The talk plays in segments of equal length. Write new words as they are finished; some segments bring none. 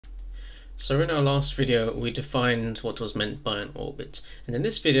So in our last video we defined what was meant by an orbit, and in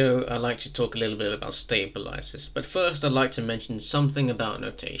this video I'd like to talk a little bit about stabilizers. But first I'd like to mention something about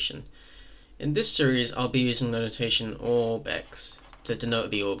notation. In this series I'll be using the notation orbx to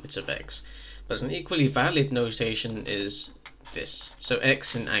denote the orbit of x, but an equally valid notation is this, so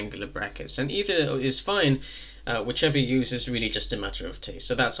x in angular brackets, and either is fine, whichever you use is really just a matter of taste,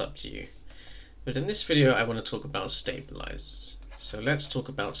 so that's up to you. But in this video I want to talk about stabilizers. So let's talk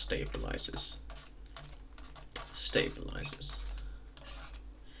about stabilizers. Stabilizers.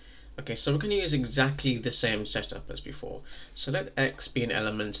 Okay, so we're going to use exactly the same setup as before. So let x be an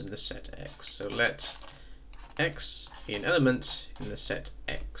element in the set x. So let x be an element in the set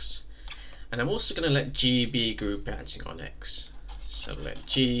x. And I'm also going to let G be a group acting on x. So let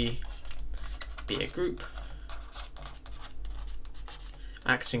G be a group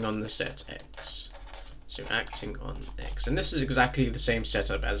acting on the set x. So acting on x, and this is exactly the same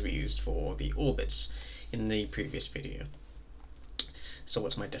setup as we used for the orbits in the previous video. So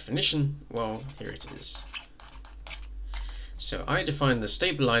what's my definition? Well, here it is. So I define the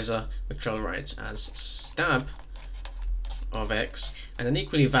stabilizer, which I'll write as stab of x, and an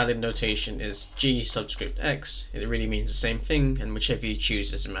equally valid notation is G subscript x. It really means the same thing, and whichever you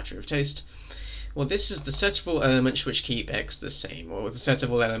choose is a matter of taste. Well, this is the set of all elements which keep x the same, or the set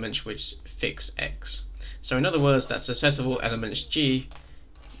of all elements which fix x. So in other words, that's the set of all elements G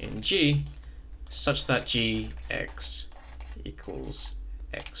in G such that Gx equals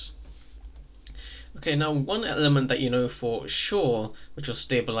x. Okay, now one element that you know for sure which will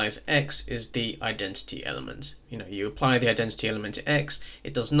stabilize x is the identity element. You apply the identity element to x,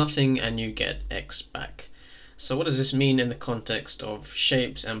 it does nothing, and you get x back. So what does this mean in the context of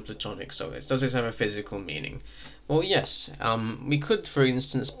shapes and Platonic solids? Does this have a physical meaning? Well, yes. We could, for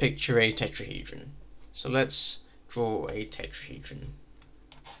instance, picture a tetrahedron. So let's draw a tetrahedron.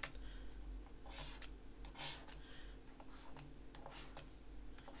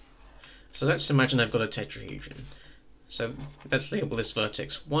 So let's imagine I've got a tetrahedron. So let's label this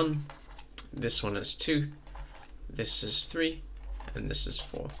vertex 1, this one is 2, this is 3, and this is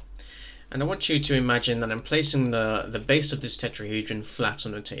 4. And I want you to imagine that I'm placing the base of this tetrahedron flat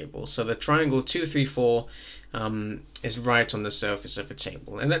on a table. So the triangle 2, 3, 4 is right on the surface of a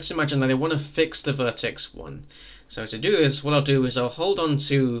table. And let's imagine that I want to fix the vertex 1. So to do this, what I'll do is I'll hold on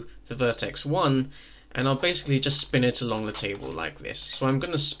to the vertex 1 and I'll basically just spin it along the table like this. So I'm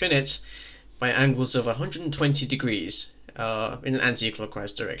going to spin it by angles of 120 degrees in an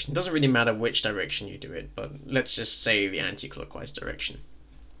anti-clockwise direction. It doesn't really matter which direction you do it, but let's just say the anti-clockwise direction.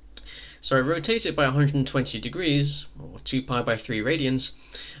 So I rotate it by 120 degrees, or 2 pi by 3 radians,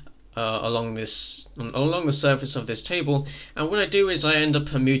 along the surface of this table, and what I do is I end up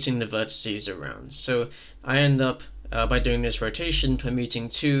permuting the vertices around. So I end up, by doing this rotation, permuting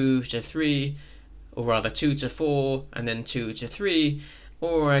 2 to 3, or rather 2 to 4, and then 2 to 3,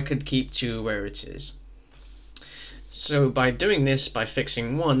 or I could keep 2 where it is. So by doing this, by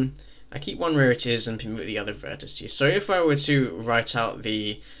fixing 1, I keep 1 where it is and permute the other vertices. So if I were to write out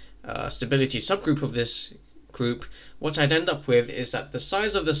the stability subgroup of this group, what I'd end up with is that the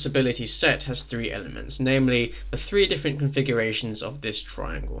size of the stability set has 3 elements, namely the 3 different configurations of this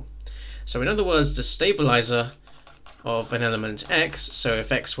triangle. So in other words, the stabilizer of an element x, so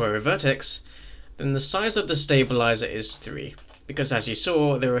if x were a vertex, then the size of the stabilizer is 3, because as you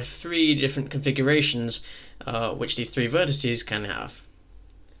saw, there are 3 different configurations which these 3 vertices can have.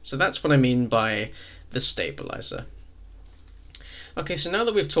 So that's what I mean by the stabilizer. Okay, so now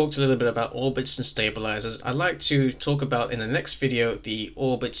that we've talked a little bit about orbits and stabilizers, I'd like to talk about in the next video the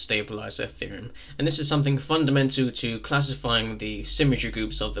Orbit-Stabiliser theorem. And this is something fundamental to classifying the symmetry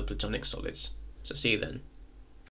groups of the Platonic solids. So see you then.